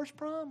made the first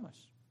promise.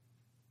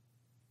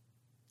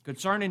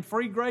 Concerning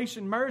free grace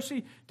and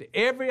mercy to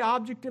every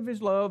object of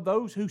His love,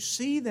 those who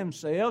see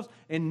themselves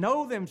and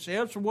know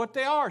themselves for what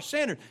they are,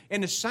 sinners.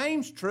 And the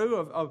same's true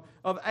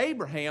of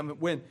Abraham,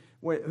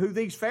 who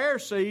these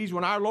Pharisees,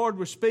 when our Lord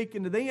was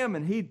speaking to them,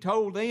 and He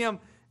told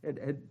them that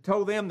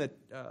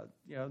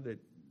that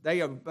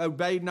they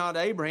obeyed not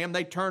Abraham,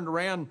 they turned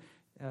around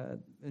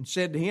and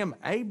said to Him,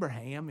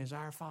 Abraham is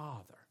our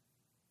father.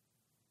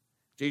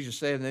 Jesus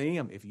said to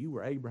them, if you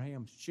were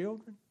Abraham's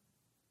children,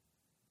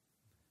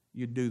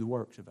 you'd do the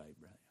works of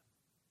Abraham.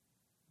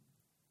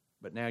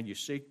 But now you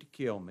seek to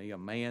kill me, a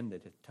man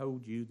that hath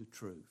told you the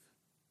truth,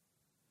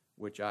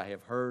 which I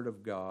have heard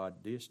of God.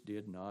 This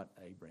did not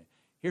Abraham.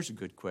 Here's a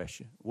good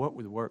question. What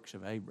were the works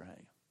of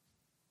Abraham?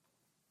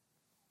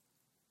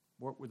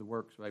 What were the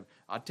works of Abraham?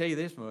 I'll tell you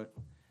this much.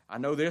 I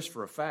know this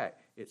for a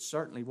fact. It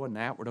certainly wasn't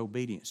outward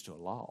obedience to a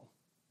law.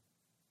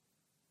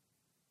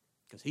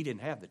 Because he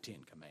didn't have the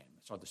 10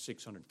 commandments or the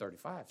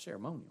 635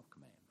 ceremonial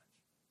commandments.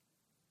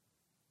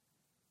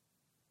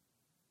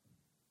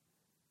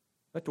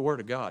 Let the Word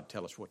of God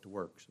tell us what the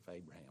works of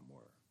Abraham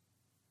were,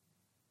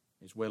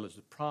 as well as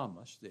the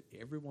promise that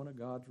every one of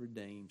God's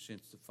redeemed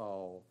since the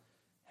fall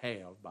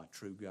have by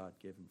true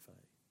God-given faith.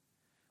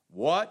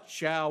 What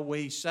shall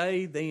we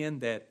say then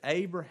that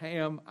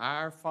Abraham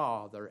our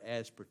father,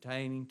 as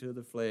pertaining to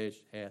the flesh,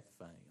 hath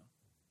found?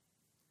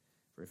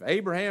 For if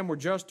Abraham were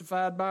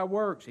justified by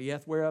works, he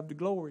hath whereof the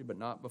glory, but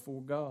not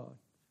before God.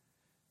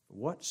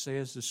 What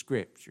says the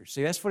Scripture?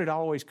 See, that's what it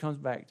always comes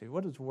back to.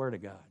 What does the Word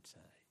of God say?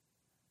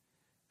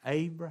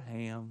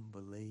 Abraham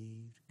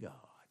believed God,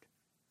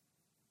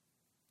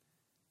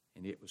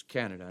 and it was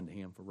counted unto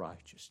him for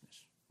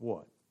righteousness.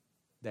 What?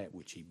 That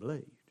which he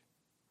believed.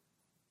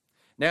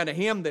 Now to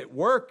him that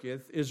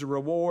worketh is a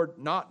reward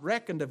not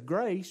reckoned of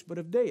grace, but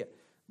of debt.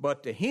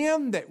 But to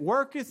him that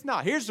worketh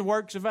not, here's the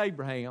works of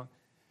Abraham,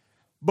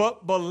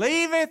 but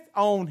believeth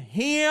on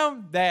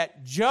him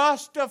that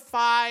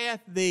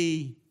justifieth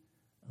the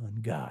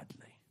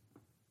ungodly.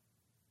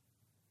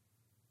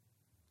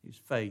 His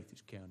faith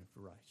is counted for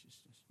righteousness.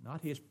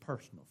 Not his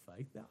personal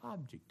faith, the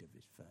object of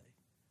his faith,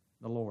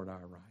 the Lord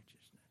our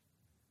righteousness.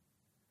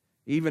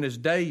 Even as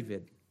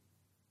David,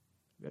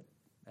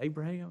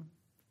 Abraham,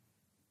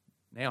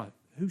 now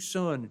whose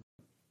son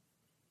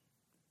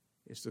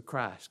is the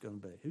Christ going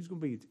to be? Who's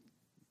going to be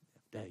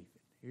David?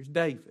 Here's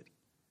David.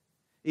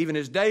 Even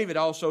as David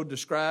also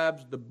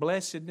describes the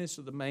blessedness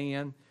of the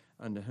man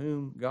unto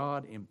whom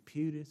God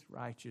imputeth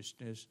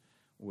righteousness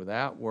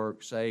without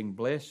work, saying,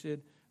 blessed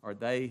are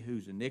they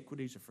whose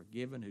iniquities are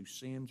forgiven, whose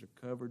sins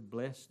are covered.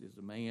 Blessed is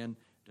the man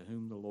to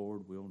whom the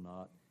Lord will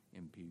not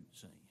impute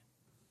sin.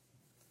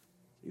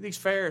 See, these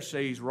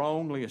Pharisees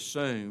wrongly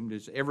assumed,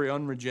 as every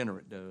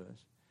unregenerate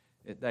does,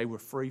 that they were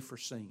free from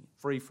sin,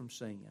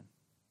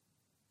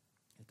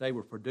 that they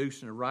were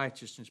producing a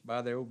righteousness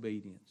by their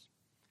obedience,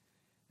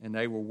 and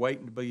they were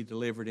waiting to be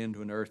delivered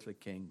into an earthly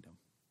kingdom,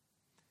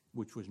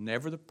 which was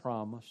never the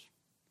promise,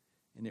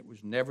 and it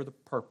was never the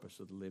purpose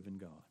of the living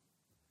God.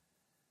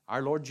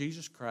 Our Lord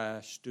Jesus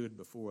Christ stood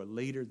before a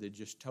leader that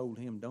just told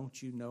him,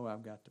 don't you know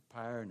I've got the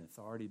power and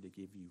authority to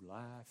give you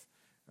life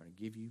or to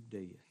give you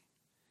death?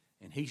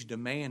 And he's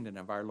demanding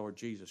of our Lord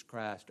Jesus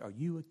Christ, are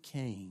you a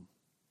king?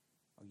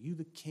 Are you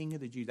the king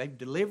of the Jews? They've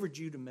delivered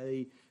you to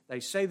me. They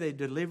say they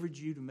delivered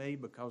you to me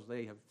because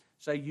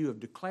say you have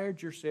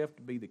declared yourself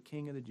to be the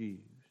king of the Jews.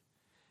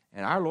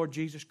 And our Lord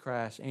Jesus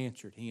Christ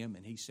answered him,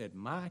 and he said,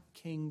 my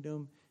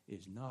kingdom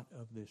is not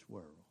of this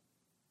world.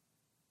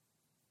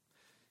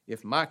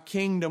 If my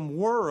kingdom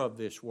were of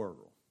this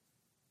world,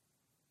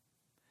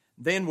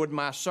 then would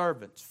my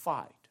servants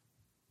fight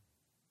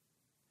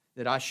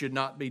that I should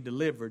not be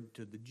delivered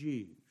to the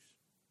Jews.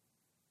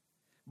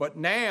 But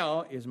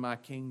now is my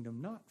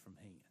kingdom not from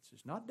hence.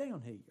 It's not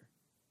down here.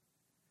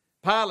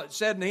 Pilate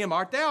said to him,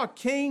 art thou a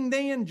king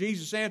then?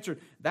 Jesus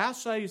answered, thou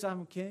sayest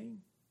I'm a king.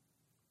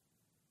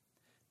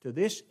 To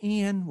this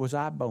end was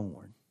I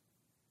born,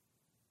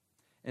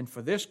 and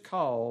for this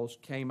cause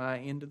came I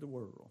into the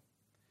world,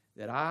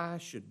 that I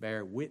should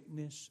bear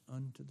witness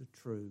unto the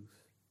truth.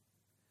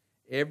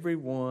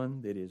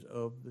 everyone that is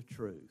of the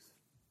truth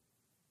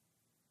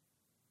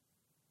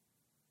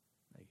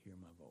may hear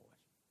my voice.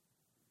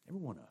 Every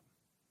one of them.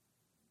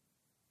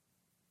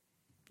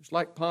 Just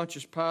like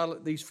Pontius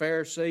Pilate, these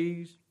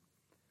Pharisees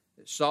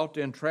that sought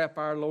to entrap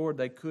our Lord,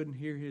 they couldn't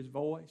hear His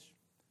voice.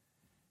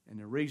 And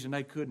the reason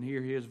they couldn't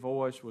hear His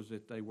voice was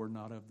that they were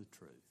not of the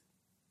truth.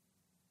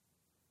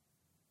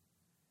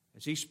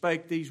 As He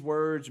spake these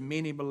words,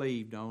 many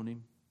believed on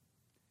Him.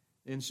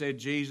 Then said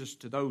Jesus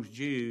to those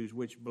Jews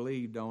which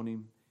believed on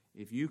Him,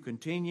 if you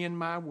continue in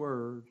my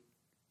word,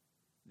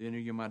 then are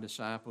you my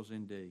disciples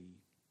indeed.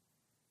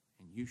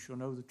 And you shall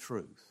know the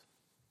truth.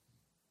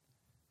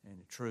 And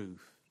the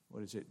truth,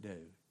 what does it do?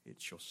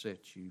 It shall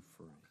set you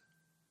free.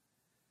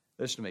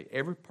 Listen to me.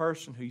 Every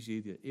person who's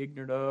either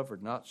ignorant of or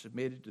not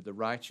submitted to the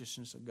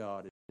righteousness of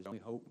God, His only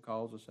hope and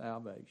cause of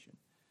salvation,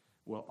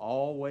 will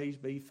always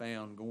be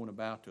found going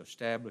about to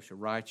establish a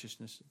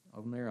righteousness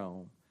on their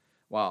own,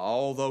 while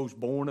all those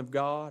born of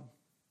God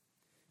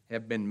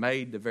have been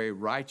made the very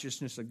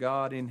righteousness of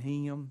God in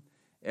Him,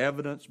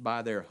 evidenced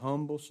by their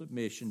humble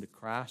submission to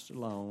Christ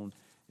alone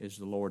is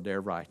the Lord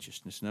their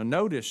righteousness. Now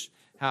notice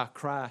how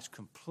Christ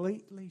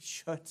completely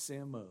shuts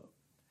them up,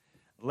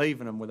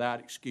 leaving them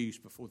without excuse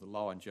before the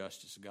law and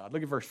justice of God.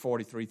 Look at verse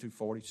 43 through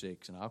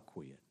 46, and I'll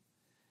quit.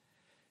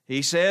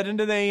 He said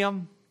unto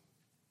them,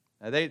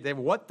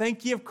 what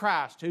think ye of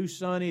Christ? Whose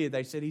son is he?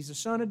 They said, He's the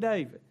son of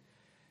David.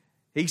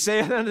 He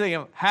said unto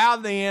them, how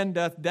then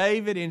doth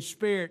David in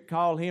spirit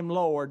call Him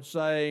Lord,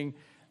 saying,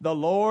 the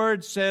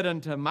Lord said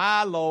unto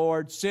my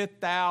Lord,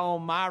 sit thou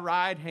on my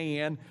right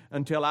hand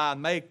until I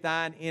make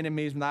thine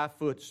enemies thy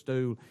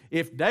footstool.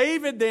 If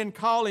David then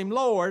call Him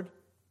Lord,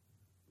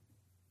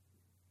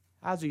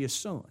 how's He His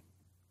son?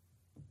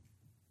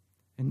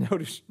 And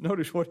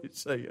notice what it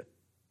said.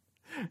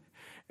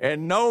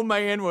 And no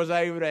man was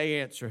able to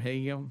answer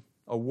Him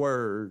a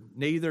word,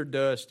 neither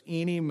dost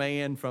any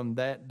man from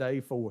that day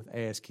forth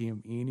ask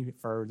Him any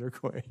further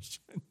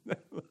question.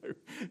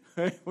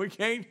 we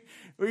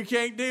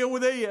can't deal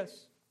with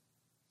this.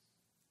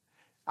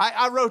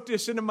 I wrote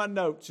this into my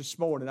notes this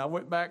morning. I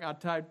went back and I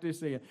typed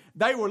this in.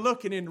 They were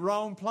looking in the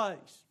wrong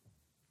place.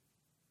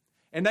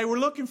 And they were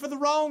looking for the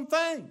wrong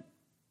thing.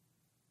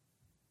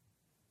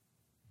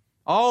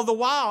 All the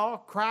while,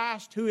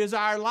 Christ, who is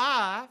our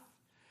life,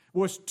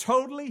 was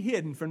totally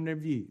hidden from their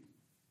view.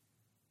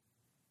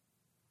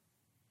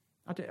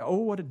 I tell you, oh,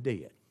 what a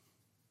debt.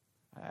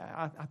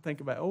 I think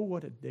about, oh,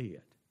 what a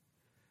debt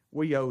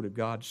we owe to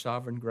God's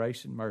sovereign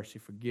grace and mercy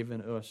for giving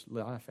us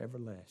life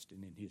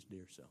everlasting in His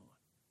dear Son.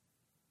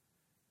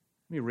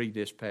 Let me read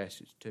this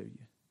passage to you.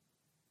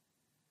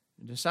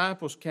 The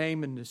disciples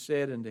came and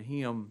said unto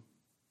Him,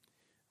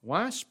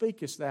 why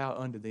speakest thou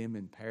unto them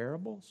in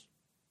parables?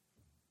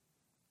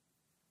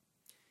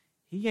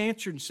 He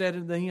answered and said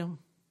unto them,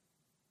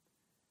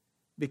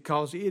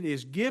 because it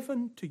is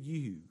given to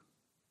you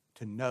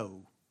to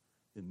know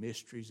the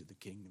mysteries of the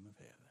kingdom of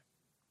heaven.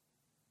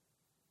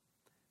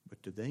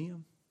 But to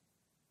them,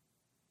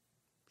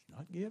 it's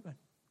not given.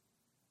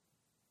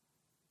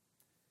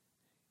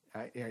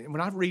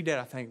 When I read that,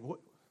 I think,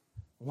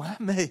 why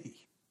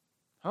me?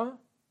 Huh?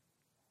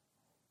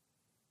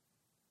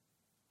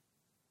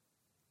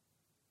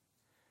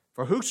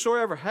 For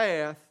whosoever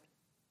hath,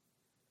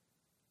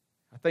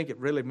 I think it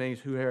really means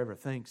whoever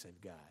thinks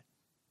they've got.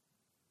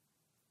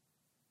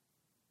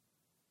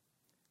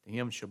 To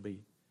him shall be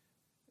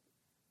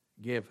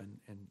given,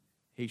 and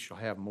he shall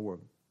have more.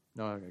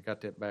 No, I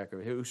got that back.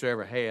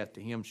 Whosoever hath,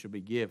 to him shall be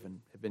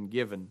given, have been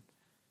given,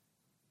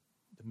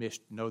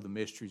 know the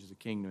mysteries of the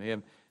kingdom of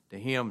heaven. To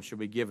him shall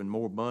be given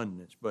more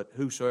abundance. But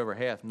whosoever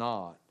hath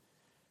not,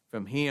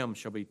 from him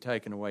shall be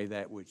taken away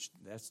that which,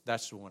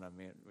 that's the one I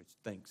meant, which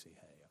thinks he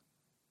had.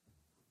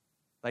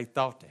 They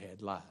thought they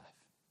had life.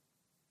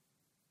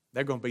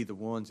 They're going to be the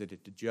ones that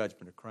at the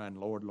judgment are crying,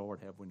 Lord, Lord,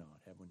 have we not,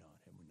 have we not,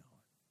 have we not.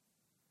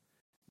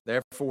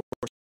 Therefore,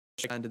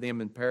 unto them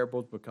in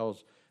parables,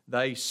 because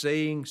they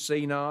seeing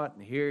see not,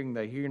 and hearing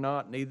they hear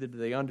not, neither do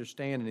they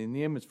understand, and in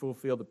them is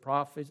fulfilled the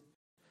prophecy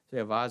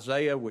of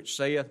Isaiah, which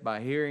saith,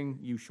 by hearing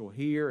you shall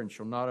hear and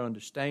shall not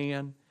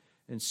understand,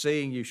 and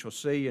seeing you shall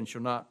see and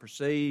shall not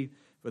perceive.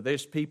 For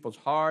this people's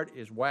heart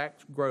is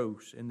waxed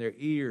gross, and their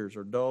ears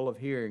are dull of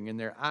hearing, and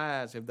their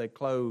eyes have they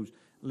closed,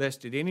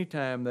 lest at any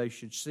time they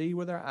should see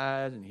with their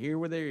eyes and hear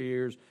with their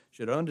ears,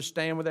 should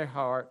understand with their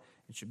heart,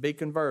 and should be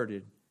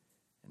converted,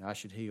 and I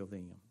should heal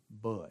them.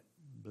 But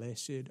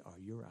blessed are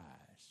your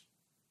eyes,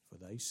 for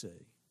they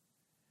see,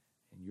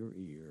 and your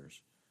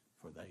ears,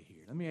 for they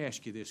hear. Let me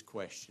ask you this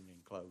question in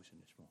closing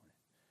this morning.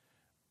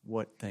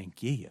 What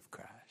think ye of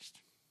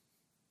Christ?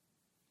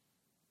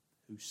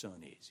 Whose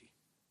son is he?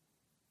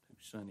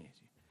 Whose son is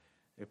he?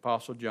 The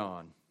Apostle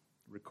John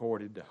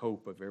recorded the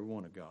hope of every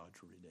one of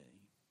God's redeemed.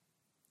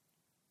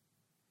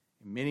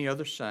 And many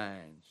other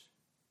signs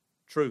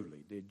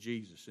truly did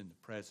Jesus in the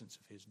presence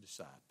of his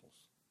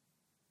disciples,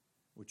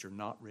 which are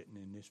not written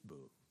in this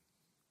book.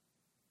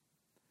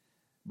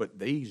 But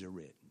these are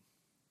written,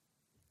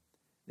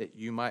 that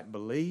you might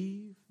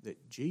believe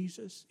that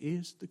Jesus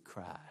is the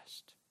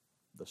Christ,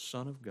 the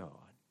Son of God,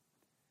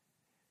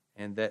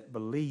 and that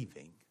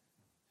believing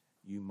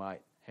you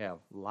might have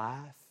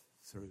life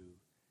through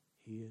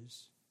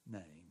His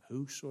name.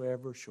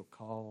 Whosoever shall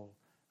call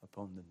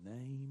upon the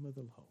name of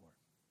the Lord,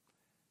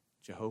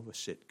 Jehovah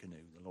Sitkanu,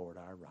 the Lord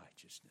our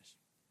righteousness,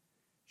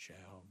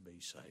 shall be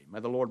saved. May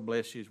the Lord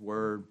bless His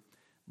word,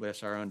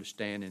 bless our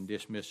understanding,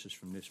 dismiss us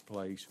from this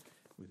place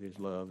with His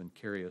love, and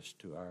carry us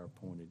to our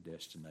appointed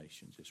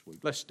destinations this week.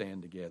 Let's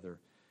stand together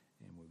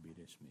and we'll be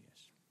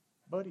dismissed.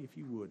 Buddy, if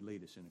you would,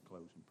 lead us in a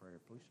closing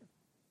prayer, please, sir.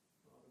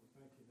 Father, we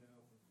thank you now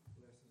for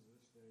blessings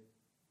this day.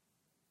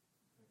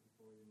 Thank you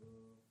for your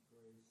love,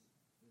 grace,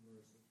 and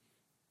mercy.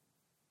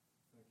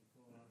 Thank you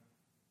for our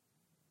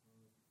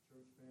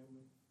church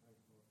family. Thank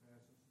you for our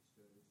pastors and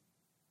studies.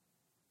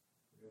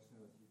 We ask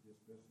now that you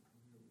dismiss